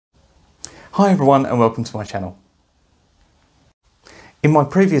Hi everyone and welcome to my channel. In my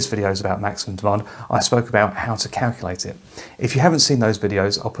previous videos about maximum demand, I spoke about how to calculate it. If you haven't seen those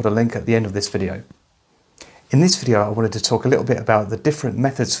videos, I'll put a link at the end of this video. In this video, I wanted to talk a little bit about the different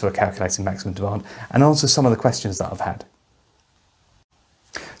methods for calculating maximum demand and answer some of the questions that I've had.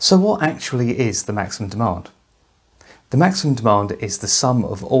 So what actually is the maximum demand? The maximum demand is the sum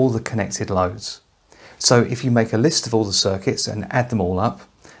of all the connected loads. So if you make a list of all the circuits and add them all up,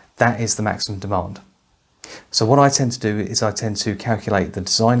 that is the maximum demand. So what I tend to do is I tend to calculate the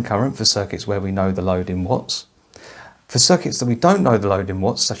design current for circuits where we know the load in watts. For circuits that we don't know the load in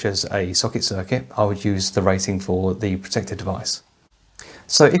watts, such as a socket circuit, I would use the rating for the protected device.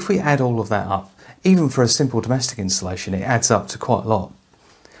 So if we add all of that up, even for a simple domestic installation, it adds up to quite a lot.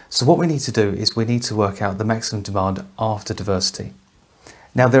 So what we need to do is we need to work out the maximum demand after diversity.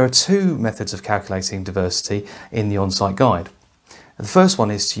 Now there are two methods of calculating diversity in the on-site guide. The first one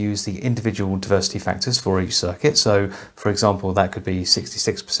is to use the individual diversity factors for each circuit. So for example, that could be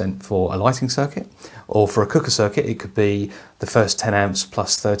 66% for a lighting circuit, or for a cooker circuit, it could be the first 10 amps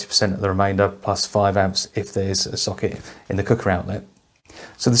plus 30% of the remainder plus 5 amps if there's a socket in the cooker outlet.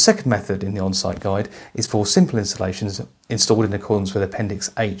 So the second method in the on-site guide is for simple installations installed in accordance with Appendix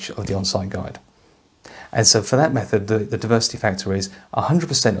H of the on-site guide. And so for that method, the diversity factor is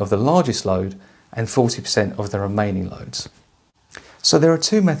 100% of the largest load and 40% of the remaining loads. So there are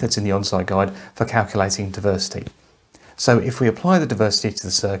two methods in the on-site guide for calculating diversity. So if we apply the diversity to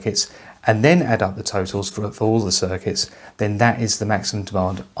the circuits and then add up the totals for all the circuits, then that is the maximum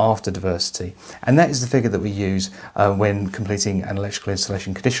demand after diversity. And that is the figure that we use when completing an electrical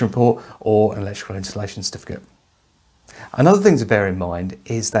installation condition report or an electrical installation certificate. Another thing to bear in mind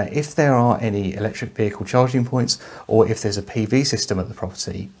is that if there are any electric vehicle charging points or if there's a PV system at the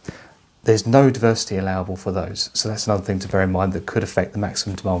property, there's no diversity allowable for those. So that's another thing to bear in mind that could affect the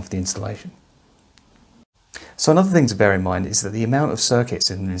maximum demand for the installation. So another thing to bear in mind is that the amount of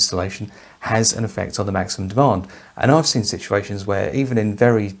circuits in an installation has an effect on the maximum demand. And I've seen situations where even in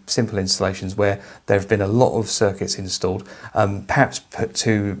very simple installations where there have been a lot of circuits installed, perhaps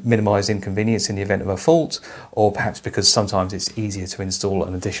to minimise inconvenience in the event of a fault, or perhaps because sometimes it's easier to install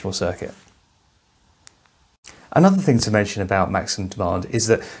an additional circuit. Another thing to mention about maximum demand is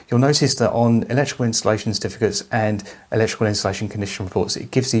that you'll notice that on electrical installation certificates and electrical installation condition reports,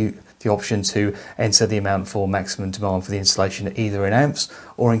 it gives you the option to enter the amount for maximum demand for the installation either in amps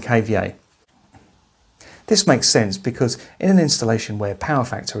or in kVA. This makes sense because in an installation where power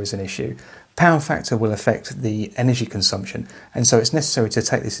factor is an issue, power factor will affect the energy consumption, and so it's necessary to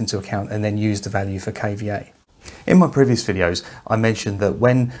take this into account and then use the value for kVA. In my previous videos, I mentioned that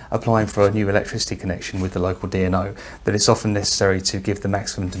when applying for a new electricity connection with the local DNO, that it's often necessary to give the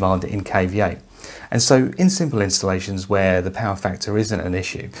maximum demand in kVA. And so in simple installations where the power factor isn't an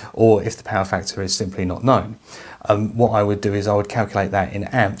issue, or if the power factor is simply not known, what I would do is I would calculate that in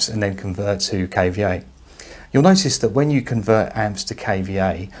amps and then convert to kVA. You'll notice that when you convert amps to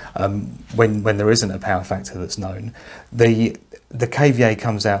kVA, when there isn't a power factor that's known, the kVA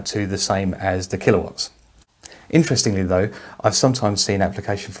comes out to the same as the kilowatts. Interestingly though, I've sometimes seen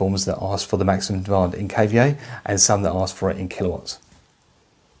application forms that ask for the maximum demand in kVA and some that ask for it in kilowatts.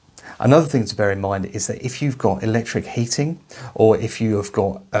 Another thing to bear in mind is that if you've got electric heating or if you have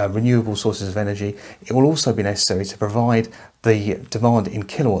got renewable sources of energy, it will also be necessary to provide the demand in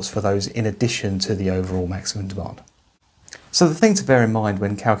kilowatts for those in addition to the overall maximum demand. So the thing to bear in mind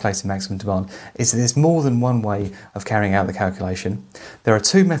when calculating maximum demand is that there's more than one way of carrying out the calculation. There are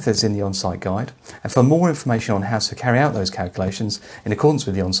two methods in the on-site guide, and for more information on how to carry out those calculations in accordance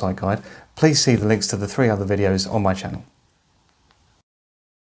with the on-site guide, please see the links to the 3 other videos on my channel.